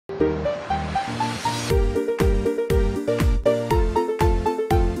Welcome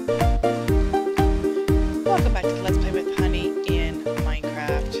back to Let's Play with Honey in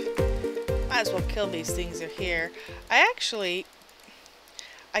Minecraft. Might as well kill these things that are here. I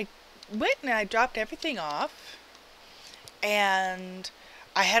went and I dropped everything off, and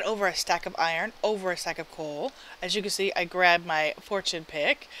I had over a stack of iron, over a stack of coal. As you can see, I grabbed my fortune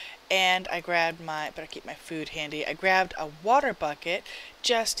pick, and I grabbed better keep my food handy. I grabbed a water bucket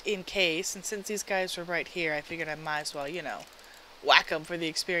just in case, and since these guys were right here, I figured I might as well, you know, whack them for the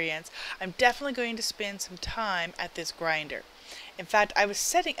experience. I'm definitely going to spend some time at this grinder. In fact, I was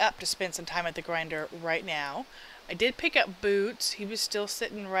setting up to spend some time at the grinder right now. I did pick up Boots. He was still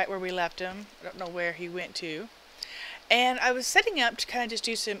sitting right where we left him. I don't know where he went to. And I was setting up to kind of just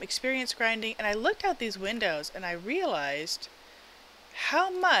do some experience grinding, and I looked out these windows and I realized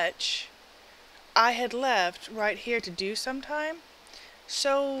how much I had left right here to do sometime.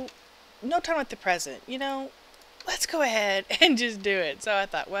 So, no time like the present, you know, let's go ahead and just do it. So I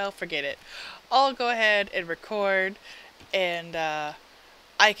thought, well, forget it. I'll go ahead and record, and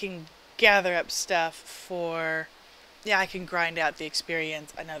I can gather up stuff for, yeah, I can grind out the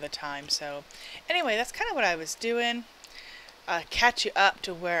experience another time. So anyway, that's kind of what I was doing. Catch you up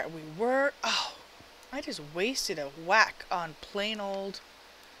to where we were. Oh, I just wasted a whack on plain old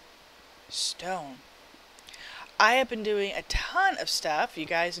stone. I have been doing a ton of stuff, you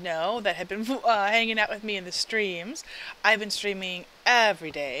guys know, that have been hanging out with me in the streams. I've been streaming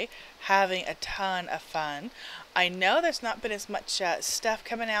every day, having a ton of fun. I know there's not been as much stuff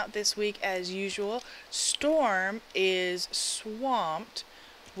coming out this week as usual. Storm is swamped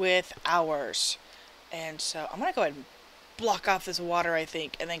with hours. And so I'm going to go ahead and block off this water, I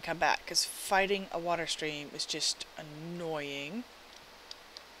think, and then come back, because fighting a water stream is just annoying.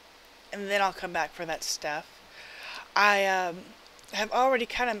 And then I'll come back for that stuff. I have already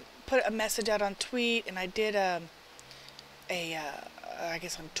kind of put a message out on tweet, and I did I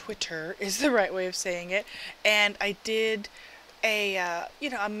guess on Twitter is the right way of saying it, and I did a you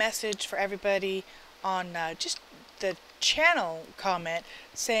know, a message for everybody on just the channel comment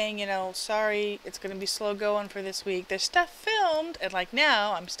saying, you know, sorry, it's going to be slow going for this week. There's stuff filmed, and like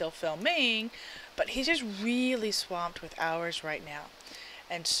now I'm still filming, but he's just really swamped with hours right now,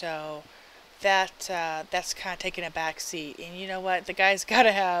 and so that's kind of taking a back seat. And you know what, the guy's got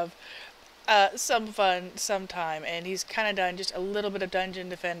to have some fun sometime, and he's kind of done just a little bit of Dungeon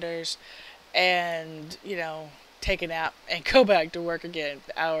Defenders and, you know, take a nap and go back to work again.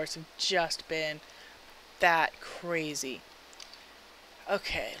 The hours have just been that crazy.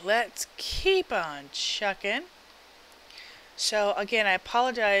 Okay, let's keep on chucking. So again, I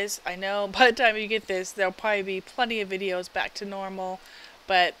apologize. I know by the time you get this, there'll probably be plenty of videos back to normal,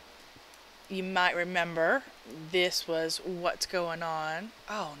 but you might remember this was what's going on.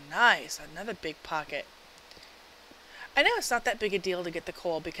 Oh, nice. Another big pocket. I know it's not that big a deal to get the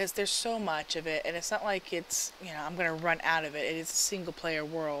coal because there's so much of it, and it's not like it's, you know, I'm going to run out of it. It is a single player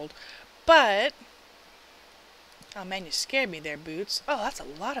world. But, oh man, you scared me there, Boots. Oh, that's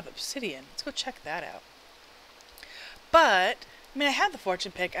a lot of obsidian. Let's go check that out. But, I mean, I have the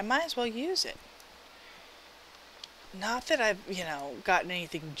fortune pick. I might as well use it. Not that I've, you know, gotten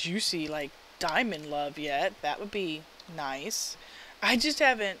anything juicy like diamond love yet. That would be nice. I just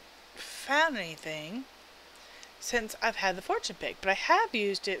haven't found anything since I've had the fortune pick. But I have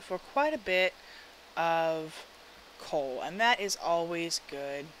used it for quite a bit of coal, and that is always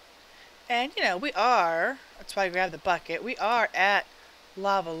good. And, you know, we are, that's why I grabbed the bucket, we are at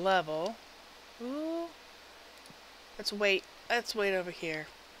lava level. Ooh. Let's wait over here.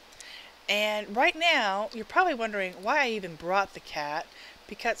 And right now, you're probably wondering why I even brought the cat,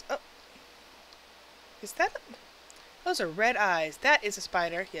 because, oh, is that, those are red eyes. That is a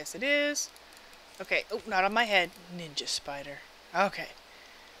spider. Yes, it is. Okay, oh, not on my head. Ninja spider. Okay.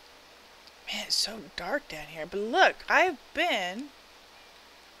 Man, it's so dark down here. But look, I've been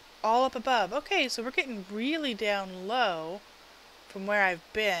all up above. Okay, so we're getting really down low from where I've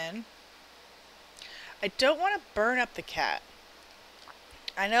been. I don't want to burn up the cat.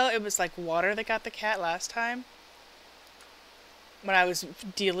 I know it was like water that got the cat last time when I was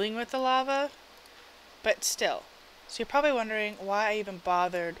dealing with the lava, but still. So you're probably wondering why I even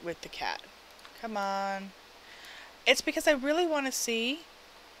bothered with the cat. Come on. It's because I really want to see.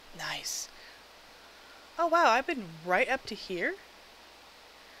 Nice. Oh wow, I've been right up to here.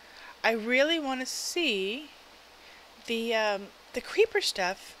 I really want to see the creeper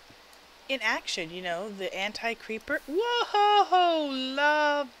stuff in action, you know, the anti-creeper. Whoa,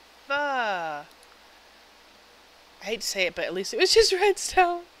 lava! I hate to say it, but at least it was just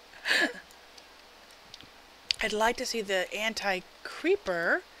redstone. I'd like to see the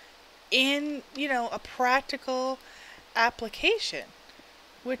anti-creeper in, you know, a practical application,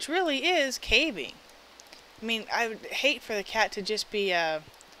 which really is caving. I mean, I would hate for the cat to just be a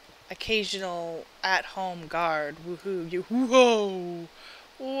occasional at-home guard. Woohoo! You whoa,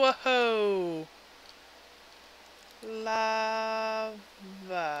 whoa, lava.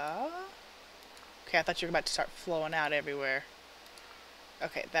 Okay, I thought you were about to start flowing out everywhere.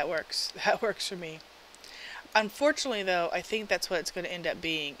 Okay, that works. That works for me. Unfortunately, though, I think that's what it's going to end up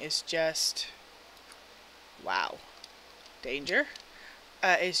being. Is just wow, danger.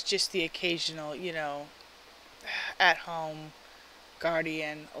 It's just the occasional, you know, at-home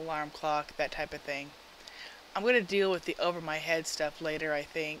guardian, alarm clock, that type of thing. I'm going to deal with the over my head stuff later, I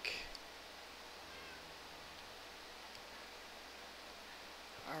think.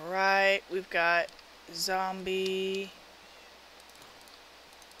 Alright, we've got zombie.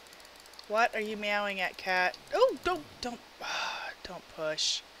 What are you meowing at, cat? Oh, don't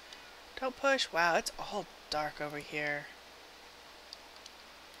push. Don't push. Wow, it's all dark over here.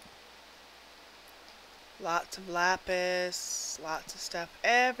 Lots of lapis, lots of stuff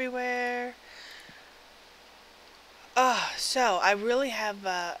everywhere. So I really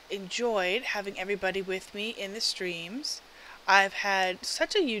have enjoyed having everybody with me in the streams. I've had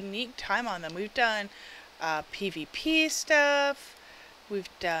such a unique time on them. We've done PvP stuff. We've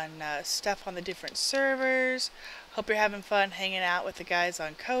done stuff on the different servers. Hope you're having fun hanging out with the guys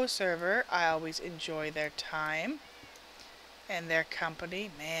on co-server. I always enjoy their time and their company.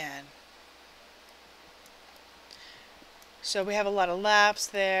 Man. So we have a lot of laughs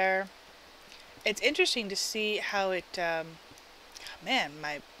there. It's interesting to see how it, man,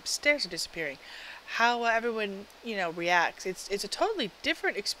 my stairs are disappearing. How everyone, you know, reacts. It's a totally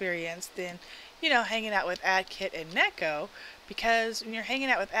different experience than, you know, hanging out with AdKit and Neko, because when you're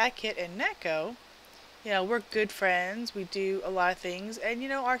hanging out with AdKit and Neko, you know, we're good friends. We do a lot of things, and you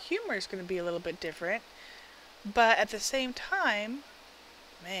know, our humor is going to be a little bit different. But at the same time,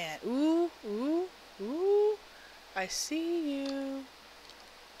 man, ooh, I see you, and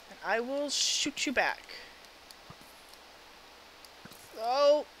I will shoot you back.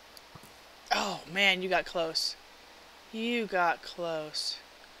 Oh, man, you got close. You got close.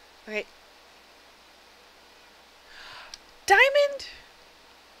 Okay. Diamond?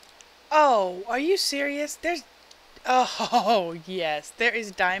 Oh, are you serious? Oh, yes, there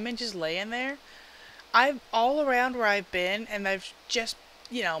is diamond just laying there. I'm all around where I've been, and I've just,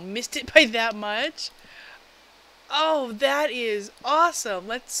 you know, missed it by that much. Oh, that is awesome.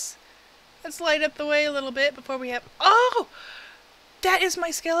 Let's light up the way a little bit before we have... Oh! That is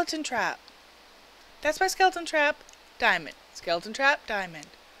my skeleton trap. That's my skeleton trap. Diamond. Skeleton trap. Diamond.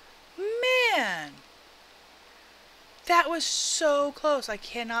 Man! That was so close. I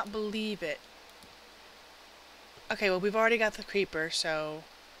cannot believe it. Okay, well, we've already got the creeper, so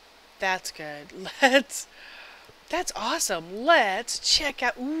that's good. That's awesome. Let's check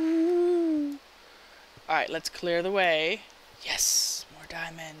out... Ooh! Alright, let's clear the way. Yes, more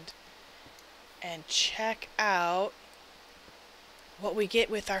diamond. And check out what we get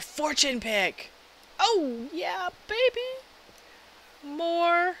with our fortune pick. Oh, yeah, baby.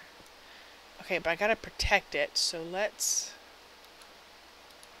 More. Okay, but I gotta protect it, so let's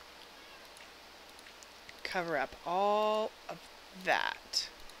cover up all of that.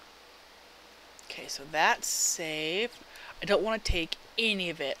 Okay, so that's safe. I don't want to take any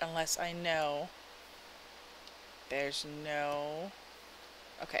of it unless I know there's no...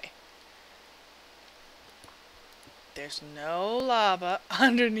 Okay. There's no lava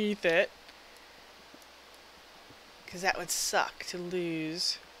underneath it, because that would suck to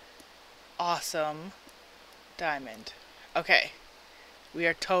lose awesome diamond. Okay. We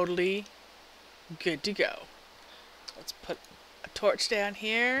are totally good to go. Let's put a torch down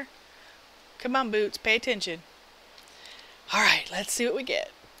here. Come on, Boots, pay attention. Alright, let's see what we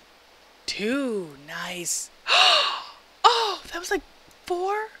get. 2. Nice. Oh, that was like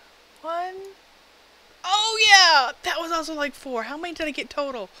 4? 1. Oh, yeah. That was also like 4. How many did I get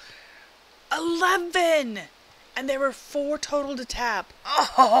total? 11. And there were 4 total to tap.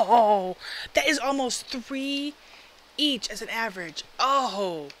 Oh, that is almost 3 each as an average.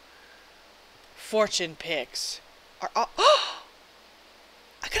 Oh. Fortune picks are all... Oh,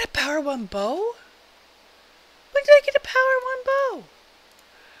 I got a power 1 bow? When did I get a power 1 bow?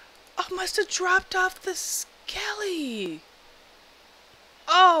 Oh, must have dropped off the skelly.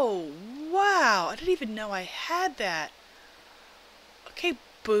 Oh, wow. I didn't even know I had that. Okay,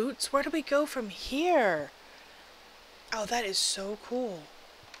 Boots, where do we go from here? Oh, that is so cool.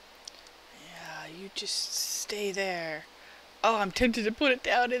 Yeah, you just stay there. Oh, I'm tempted to put it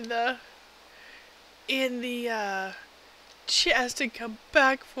down in the chest and come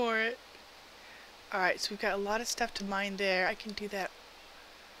back for it. Alright, so we've got a lot of stuff to mine there. I can do that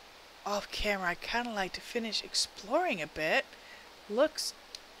off camera. I kind of like to finish exploring a bit. Looks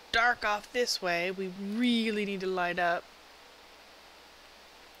dark off this way. We really need to light up.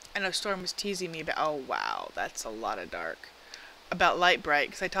 I know Storm was teasing me about, oh wow, that's a lot of dark. About light bright,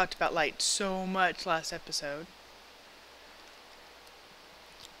 because I talked about light so much last episode.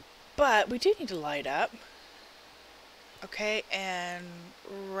 But we do need to light up. Okay, and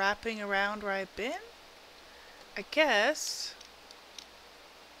wrapping around where I've been, I guess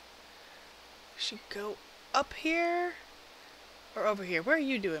we should go up here or over here. Where are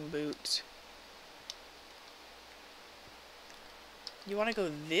you doing, Boots? You want to go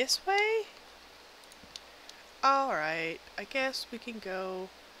this way? Alright, I guess we can go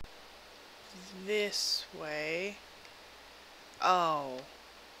this way. Oh.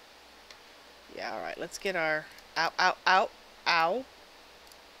 Yeah, alright, let's get our... Ow, ow, ow, ow.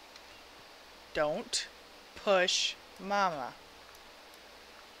 Don't push Mama.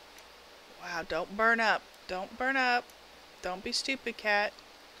 Wow, don't burn up. Don't burn up. Don't be stupid, cat.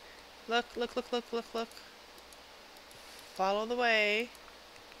 Look, look, look, look, look, look. Follow the way.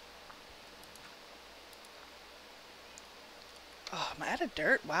 Oh, am I out of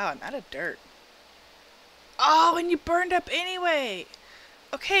dirt? Wow, I'm out of dirt. Oh, and you burned up anyway.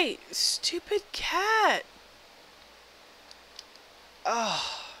 Okay, stupid cat.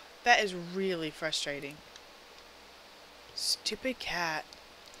 Oh, that is really frustrating. Stupid cat.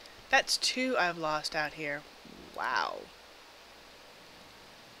 That's 2 I've lost out here. Wow.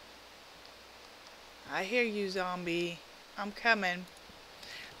 I hear you, zombie. I'm coming.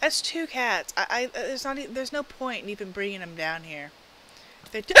 That's 2 cats. There's no point in even bringing them down here.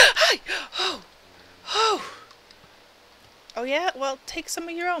 Oh, oh, oh yeah. Well, take some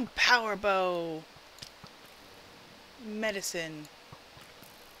of your own power bow medicine.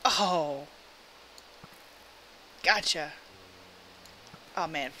 Oh, gotcha. Oh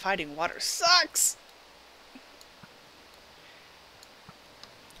man, fighting water sucks.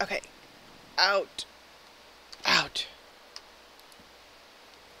 Okay, out, out.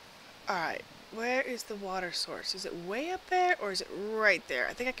 Alright, where is the water source? Is it way up there or is it right there?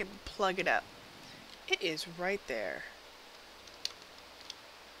 I think I can plug it up. It is right there.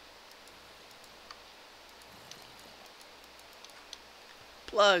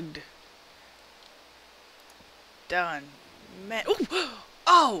 Plugged. Done. Man. Ooh.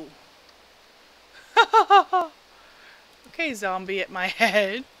 Oh! Okay, zombie at my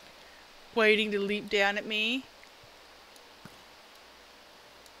head. Waiting to leap down at me.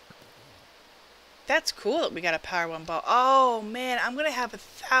 That's cool that we got a power 1 bow. Oh man, I'm gonna have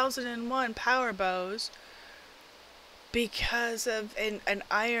 1,001 power bows because of an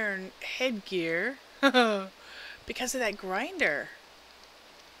iron headgear. Because of that grinder.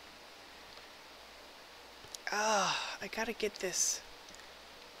 Oh, I gotta get this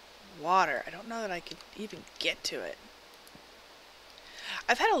water. I don't know that I could even get to it.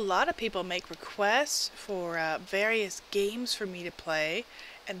 I've had a lot of people make requests for various games for me to play,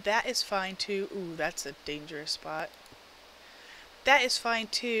 and that is fine too. Ooh, that's a dangerous spot. That is fine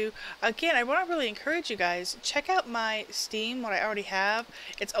too. Again, I want to really encourage you guys, check out my Steam, what I already have.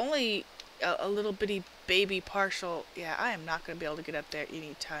 It's only a little bitty baby partial. Yeah, I am not going to be able to get up there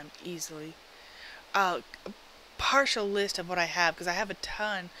anytime easily. A partial list of what I have, because I have a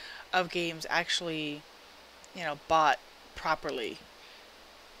ton of games actually, you know, bought properly.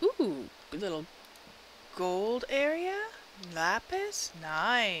 Ooh, little gold area? Lapis?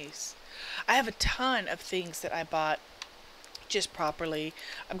 Nice. I have a ton of things that I bought just properly.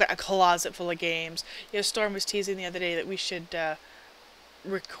 I've got a closet full of games. You know, Storm was teasing the other day that we should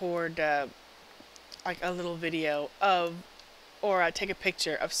record like a little video of, or take a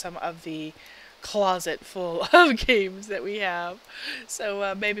picture of some of the closet full of games that we have.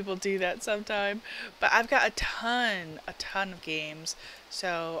 So maybe we'll do that sometime. But I've got a ton of games.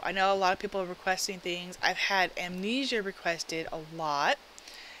 So I know a lot of people are requesting things. I've had Amnesia requested a lot,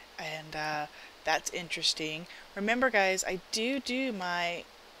 and that's interesting. Remember guys, I do my...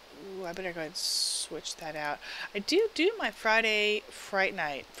 Ooh, I better go ahead and switch that out. I do my Friday Fright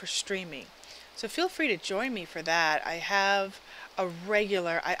Night for streaming. So feel free to join me for that. I have a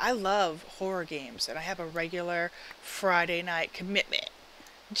regular... I love horror games, and I have a regular Friday night commitment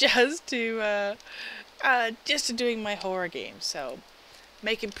just to doing my horror games. So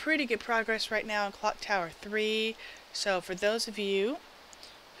making pretty good progress right now on Clock Tower 3. So for those of you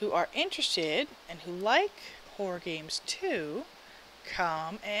who are interested and who like horror games too,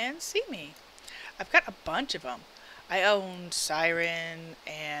 come and see me. I've got a bunch of them. I own Siren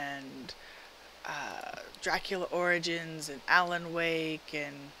and Dracula Origins and Alan Wake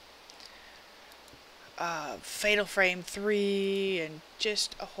and Fatal Frame 3 and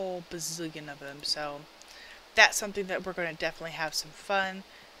just a whole bazillion of them. So that's something that we're going to definitely have some fun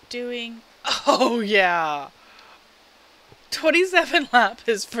doing. Oh yeah! 27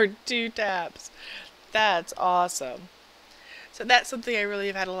 lapis for 2 taps. That's awesome. So that's something I really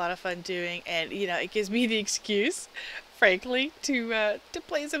have had a lot of fun doing, and you know, it gives me the excuse, frankly, to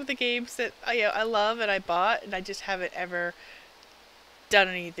play some of the games that I love and I bought, and I just haven't ever done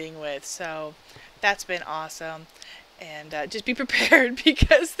anything with. So that's been awesome, and just be prepared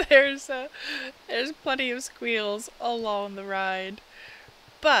because there's plenty of squeals along the ride.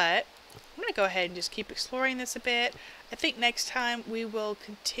 But I'm gonna go ahead and just keep exploring this a bit. I think next time we will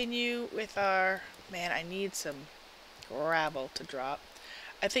continue with our I need some gravel to drop.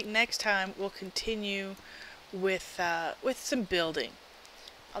 I think next time we'll continue with some building.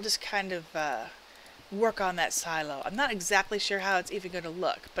 I'll just kind of work on that silo. I'm not exactly sure how it's even going to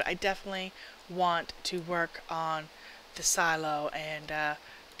look, but I definitely want to work on the silo and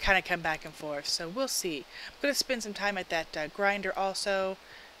kind of come back and forth. So we'll see. I'm going to spend some time at that grinder also.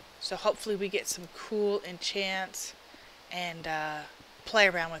 So hopefully we get some cool enchants and play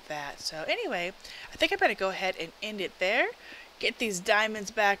around with that. So anyway, I think I better go ahead and end it there. Get these diamonds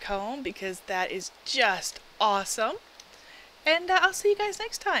back home because that is just awesome. And I'll see you guys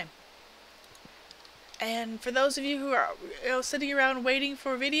next time. And for those of you who are sitting around waiting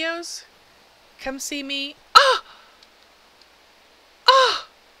for videos, come see me. Oh! Oh!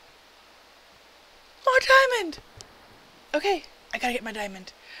 More diamond! Okay, I gotta get my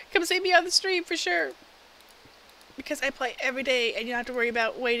diamond. Come see me on the stream for sure. Because I play every day and you don't have to worry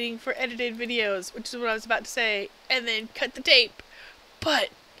about waiting for edited videos, which is what I was about to say, and then cut the tape. But,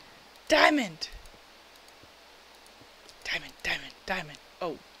 diamond! Diamond, diamond, diamond.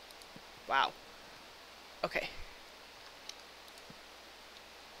 Oh, wow. Okay.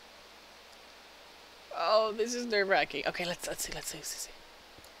 Oh, this is nerve-wracking. Okay, let's see.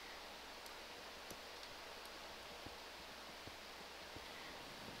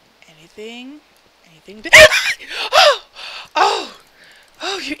 Anything?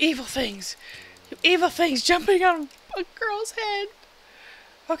 Oh, you evil things. You evil things jumping on a girl's head.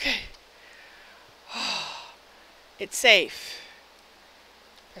 Okay. It's safe.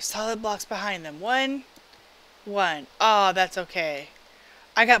 There's solid blocks behind them. One. Oh, that's okay.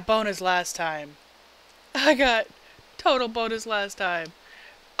 I got bonus last time. I got total bonus last time.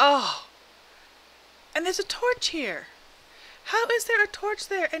 Oh. And there's a torch here. How is there a torch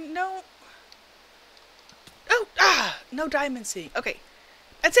there and no... Oh, no diamond seeing. Okay,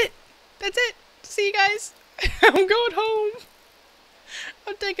 that's it. See you guys. I'm going home.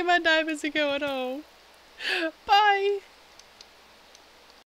 I'm taking my diamonds and going home. Bye.